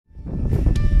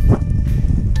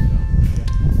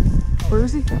Where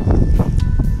is he?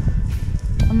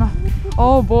 I'm not.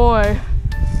 Oh boy.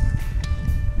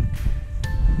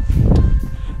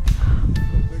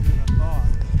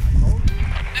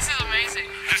 This is amazing.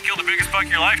 You just killed the biggest buck of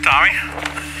your life, Tommy.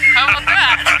 How about that?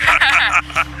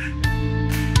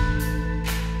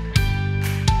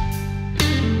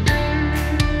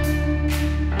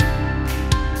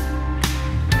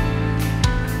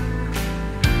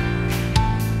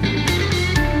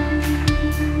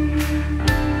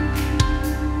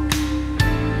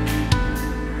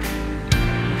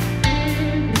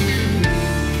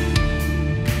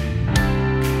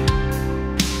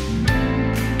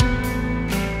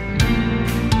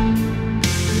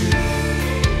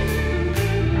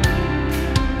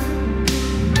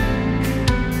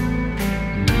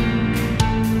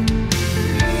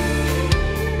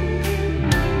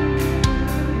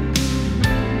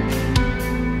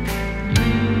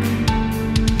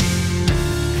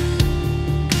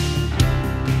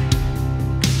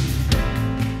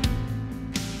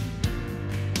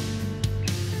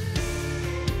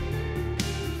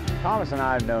 Thomas and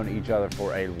I have known each other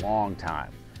for a long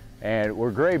time, and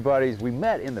we're great buddies. We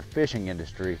met in the fishing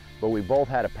industry, but we both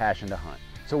had a passion to hunt.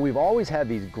 So we've always had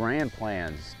these grand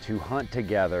plans to hunt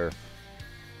together,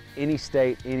 any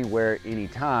state, anywhere,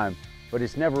 anytime, but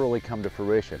it's never really come to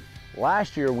fruition.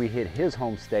 Last year we hit his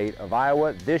home state of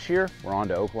Iowa. This year we're on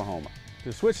to Oklahoma.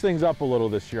 To switch things up a little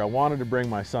this year, I wanted to bring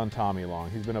my son Tommy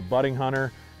along. He's been a budding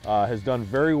hunter, has done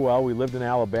very well. We lived in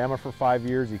Alabama for 5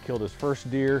 years. He killed his first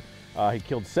deer. He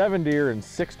killed 7 deer and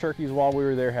 6 turkeys while we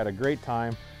were there, had a great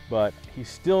time, but he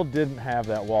still didn't have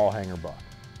that wall hanger buck.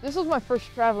 This was my first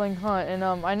traveling hunt, and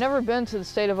I never been to the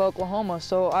state of Oklahoma,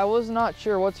 so I was not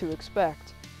sure what to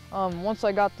expect. Once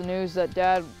I got the news that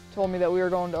Dad told me that we were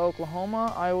going to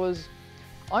Oklahoma, I was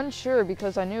unsure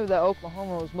because I knew that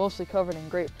Oklahoma was mostly covered in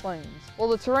Great Plains. Well,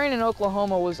 the terrain in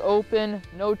Oklahoma was open,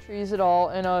 no trees at all,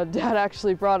 and Dad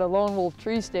actually brought a lone wolf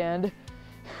tree stand.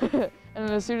 And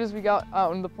then as soon as we got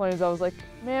out in the plains, I was like,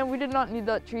 man, we did not need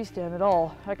that tree stand at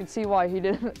all. I could see why he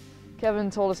didn't. Kevin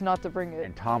told us not to bring it.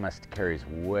 And Thomas carries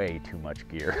way too much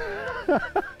gear.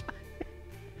 But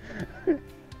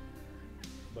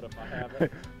if I have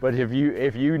it. But if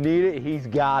you need it, he's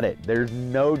got it. There's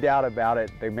no doubt about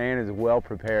it. The man is well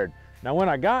prepared. Now when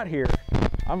I got here,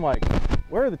 I'm like,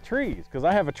 where are the trees? Because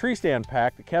I have a tree stand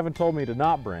pack that Kevin told me to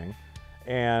not bring.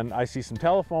 And I see some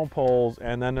telephone poles,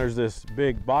 and then there's this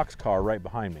big box car right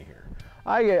behind me here.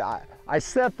 I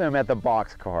set them at the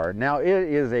box car. Now it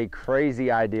is a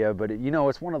crazy idea, but you know,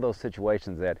 it's one of those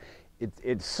situations that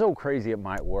it's so crazy it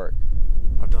might work.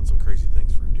 I've done some crazy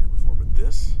things for a deer before, but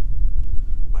this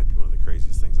might be one of the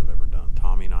craziest things I've ever done.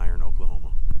 Tommy and I are in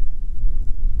Oklahoma.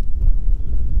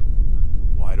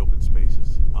 Wide open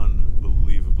spaces,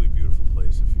 unbelievably beautiful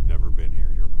place. If you've never been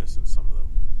here, you're missing some of the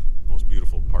most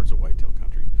beautiful parts of whitetail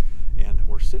country. And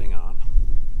we're sitting on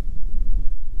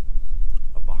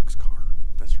a box car.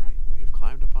 That's right, we have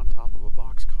climbed up on top of a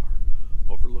box car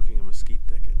overlooking a mesquite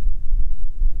thicket.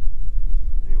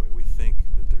 Anyway, we think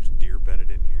that there's deer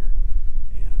bedded in here,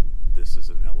 and this is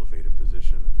an elevated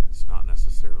position. It's not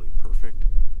necessarily perfect,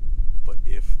 but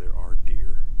if there are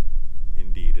deer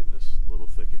indeed in this little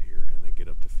thicket here and they get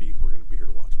up to feed, we're going to be here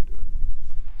to watch them do it.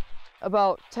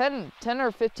 About 10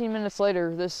 or 15 minutes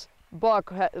later, this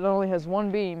buck that only has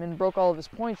one beam and broke all of his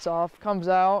points off, comes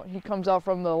out. He comes out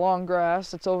from the long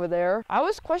grass that's over there. I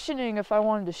was questioning if I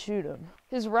wanted to shoot him.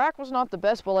 His rack was not the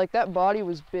best, but like that body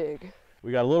was big.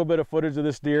 We got a little bit of footage of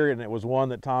this deer, and it was one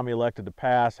that Tommy elected to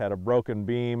pass, had a broken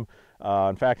beam.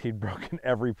 In fact, he'd broken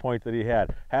every point that he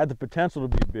had. Had the potential to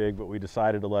be big, but we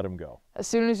decided to let him go. As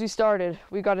soon as we started,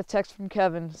 we got a text from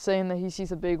Kevin saying that he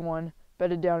sees a big one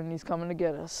bedded down and he's coming to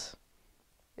get us.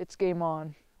 It's game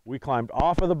on. We climbed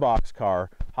off of the box car,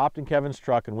 hopped in Kevin's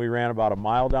truck, and we ran about a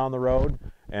mile down the road,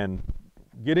 and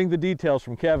getting the details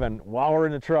from Kevin while we're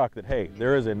in the truck that, hey,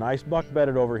 there is a nice buck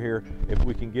bedded over here. If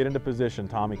we can get into position,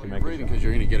 Tommy can make a shot. Because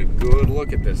you're going to get a good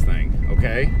look at this thing,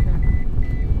 okay?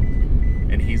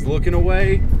 And he's looking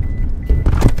away.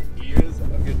 He is a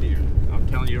good deer. I'm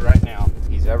telling you right now,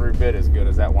 he's every bit as good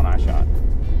as that one I shot.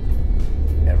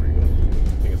 Every bit. I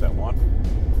think it's that one.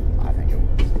 I think it was.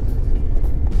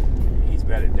 He's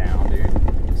bedded down,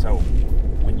 dude. So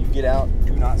when you get out,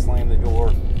 do not slam the door,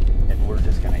 and we're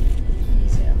just going to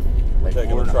ease him. Like,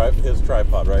 Taking his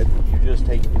tripod, right? you just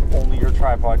take only your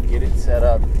tripod, get it set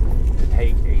up to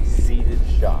take a seated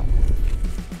shot.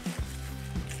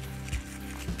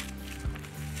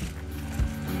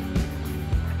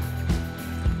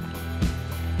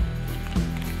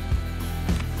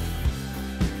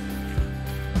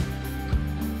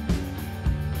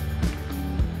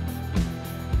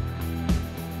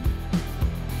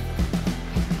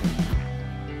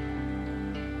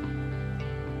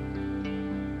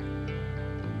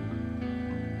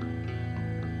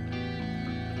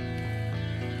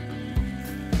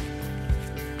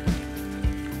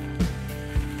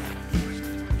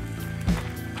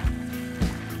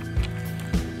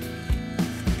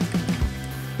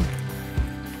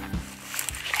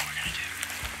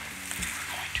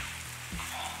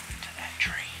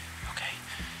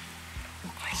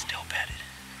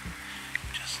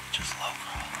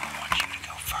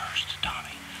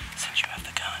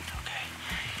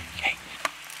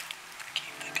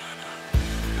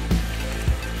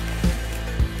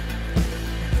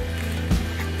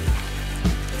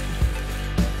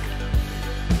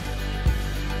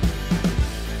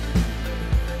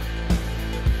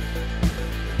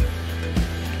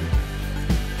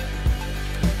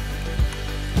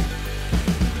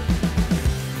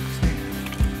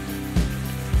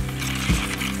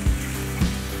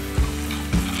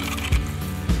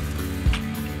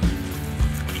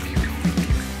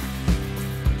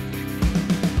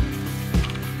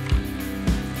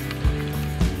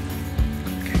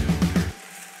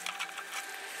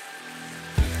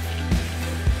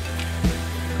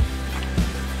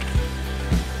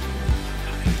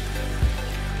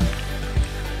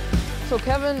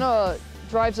 Kevin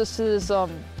drives us to this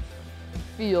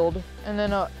field, and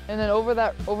then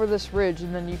over this ridge,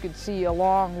 and then you could see a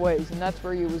long ways, and that's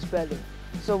where he was bedded.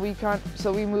 So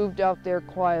we moved out there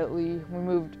quietly. We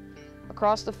moved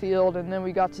across the field, and then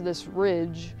we got to this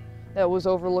ridge that was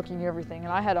overlooking everything,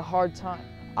 and I had a hard time.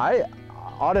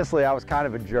 Honestly, I was kind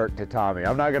of a jerk to Tommy.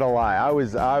 I'm not gonna lie. I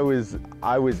was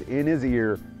in his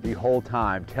ear the whole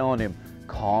time, telling him,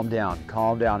 calm down,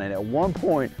 calm down. And at one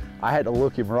point, I had to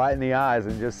look him right in the eyes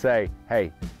and just say,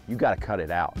 hey, you gotta cut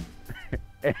it out.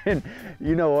 And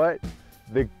you know what?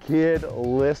 The kid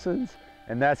listens,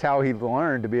 and that's how he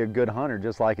learned to be a good hunter,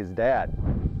 just like his dad.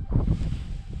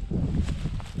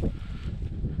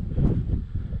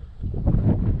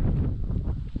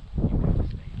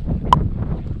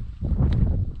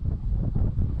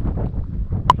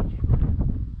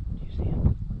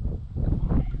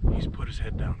 He's put his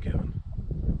head down, Kevin.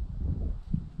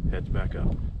 Head's back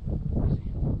up.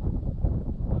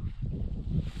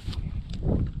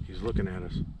 He's looking at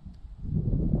us.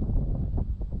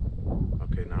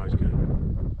 Okay, now he's good.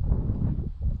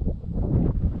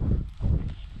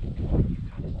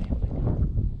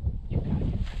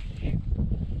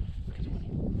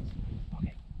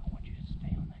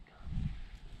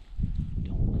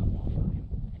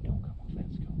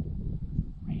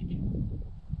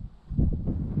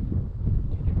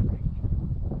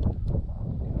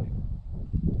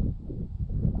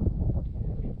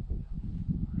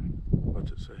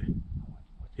 What's it say?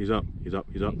 He's up, he's up,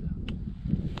 he's up.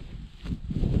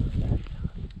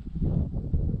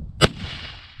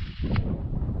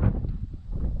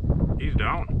 He's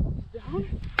down.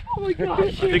 Down? Oh my gosh.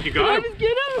 I think you got him. Just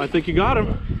get him. I think you got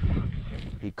him.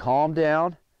 He calmed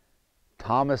down.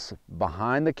 Thomas,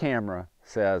 behind the camera,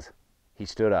 says he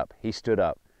stood up. He stood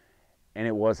up. And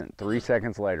it wasn't 3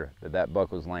 seconds later that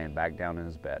buck was laying back down in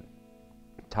his bed.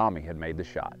 Tommy had made the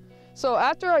shot. So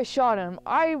after I shot him,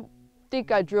 I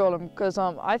think I drilled him, because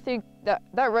I think that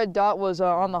red dot was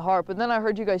on the heart, but then I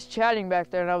heard you guys chatting back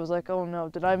there, and I was like, oh no,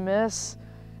 did I miss?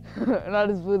 And I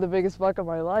just blew the biggest buck of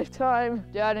my lifetime.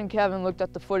 Dad and Kevin looked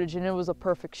at the footage, and it was a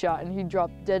perfect shot, and he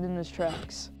dropped dead in his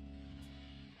tracks.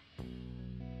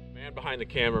 Man behind the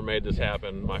camera made this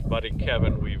happen. My buddy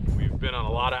Kevin, we've been on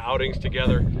a lot of outings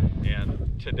together,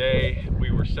 and today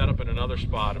we were set up in another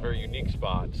spot, a very unique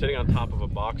spot, sitting on top of a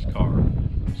box car.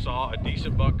 Saw a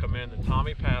decent buck come in that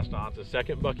Tommy passed on. It's the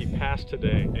second buck he passed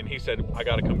today, and he said, I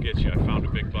gotta come get you. I found a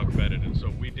big buck bedded. And so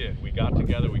we did. We got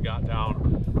together, we got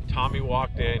down. Tommy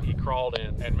walked in, he crawled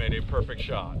in and made a perfect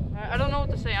shot. I don't know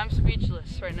what to say. I'm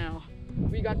speechless right now.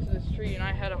 We got to this tree, and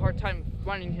I had a hard time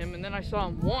finding him, and then I saw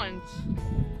him once,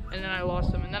 and then I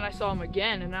lost him, and then I saw him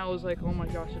again, and I was like, oh my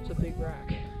gosh, it's a big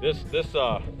rack. This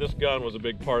gun was a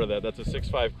big part of that. That's a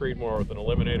 6.5 Creedmoor with an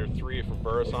Eliminator 3 from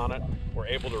Burris on it. We're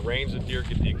able to range the deer,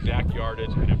 get the exact yardage,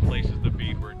 and it places the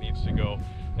bead where it needs to go.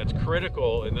 That's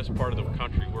critical in this part of the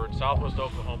country. We're in southwest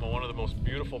Oklahoma, one of the most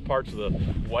beautiful parts of the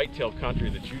whitetail country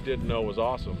that you didn't know was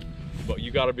awesome. But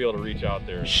you got to be able to reach out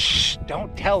there. Shh,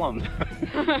 don't tell them.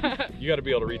 You got to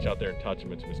be able to reach out there and touch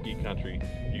them. It's mesquite country.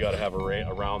 You got to have a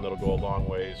round that'll go a long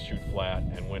ways, shoot flat,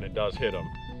 and when it does hit them,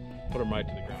 put them right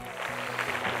to the ground.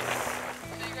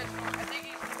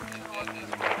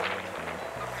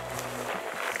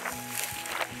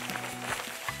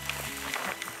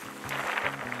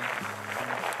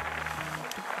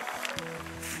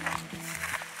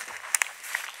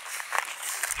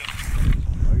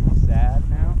 Are you sad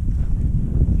now?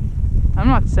 I'm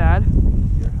not sad.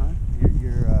 Your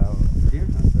deer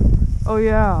hunt's over. Oh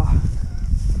yeah.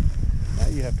 Now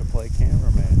you have to play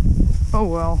cameraman. Oh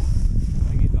well. I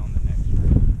think he's on the next tree.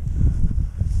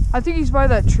 I think he's by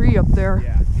that tree up there.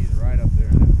 Yeah, he's right up there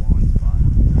in that blonde spot.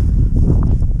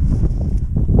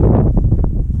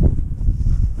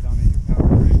 Tell me your power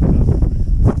rank's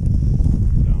up.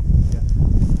 Down. Yeah.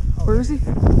 Where is he?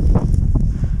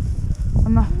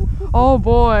 I'm not. Oh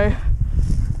boy.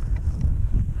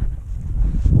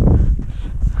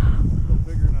 Still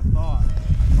bigger than I thought. I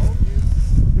told you.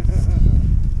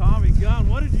 Tommy gun,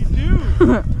 what did you do?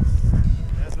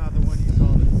 That's not the one you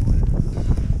saw this morning.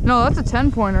 No, that's a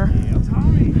 10-pointer. Yeah,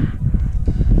 Tommy.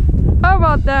 How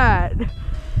about that?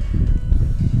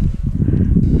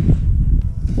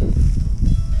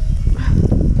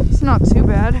 It's not too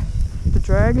bad. The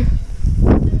drag.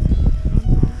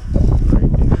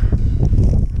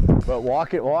 But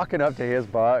walking up to his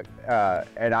buck,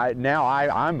 and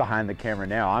I'm behind the camera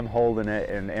now. I'm holding it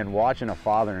and watching a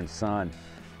father and son,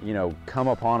 you know, come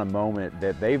upon a moment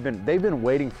that they've been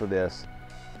waiting for this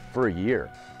for a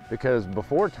year. Because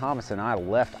before Thomas and I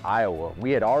left Iowa,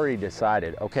 we had already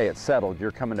decided, okay, it's settled, you're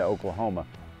coming to Oklahoma.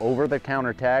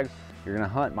 Over-the-counter tags, you're gonna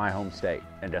hunt my home state.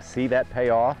 And to see that pay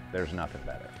off, there's nothing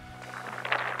better.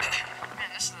 Man,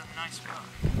 this is a nice buck.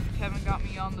 Kevin got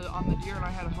me on the deer, and I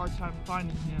had a hard time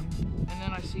finding him. And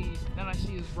then I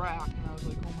see his rack, and I was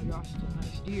like, oh my gosh, it's a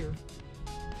nice deer.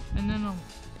 And then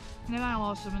I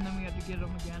lost him, and then we had to get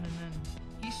him again. And then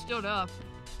he stood up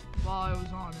while I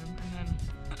was on him, and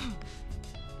then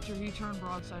so he turned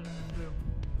broadside, and then boom.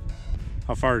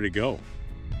 How far did it go?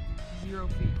 0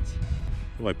 feet.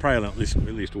 Well, probably at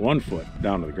least 1 foot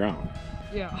down to the ground.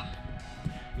 Yeah.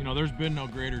 You know, there's been no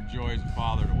greater joy as a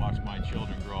father to watch my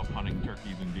children grow up hunting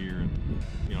turkeys and deer. And,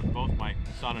 you know, both my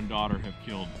son and daughter have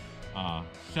killed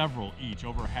several each,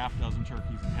 over 6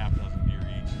 turkeys and 6 deer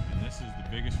each. And this is the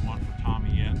biggest one for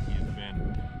Tommy yet. He has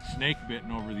been snake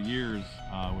bitten over the years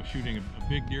with shooting a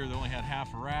big deer that only had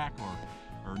half a rack,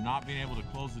 or not being able to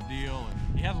close the deal.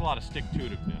 And he has a lot of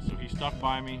stick-to-itiveness, so he stuck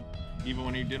by me even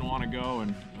when he didn't want to go,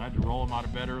 and I had to roll him out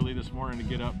of bed early this morning to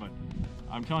get up. But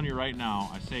I'm telling you right now,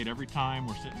 I say it every time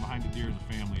we're sitting behind a deer as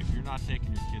a family, if you're not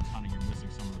taking your kids hunting, you're missing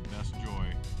some of the best joy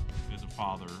as a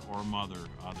father or a mother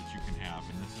that you can have.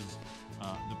 And this is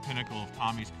the pinnacle of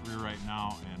Tommy's career right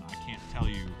now, and I can't tell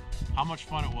you how much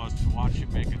fun it was to watch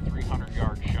him make a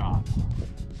 300-yard shot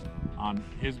on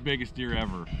his biggest deer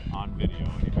ever on video,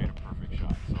 and he made a perfect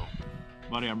shot. So,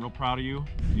 buddy, I'm real proud of you.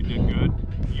 You did good.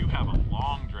 You have a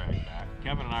long drag back.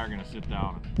 Kevin and I are going to sit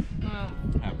down and have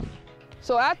a snack.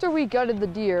 So after we gutted the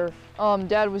deer,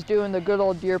 Dad was doing the good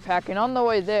old deer pack, and on the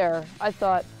way there, I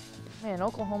thought, man,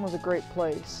 Oklahoma's a great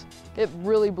place. It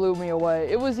really blew me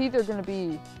away. It was either going to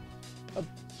be a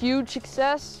huge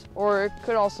success, or it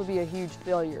could also be a huge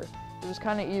failure. It was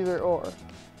kind of either or,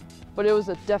 but it was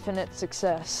a definite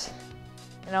success,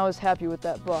 and I was happy with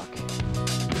that buck.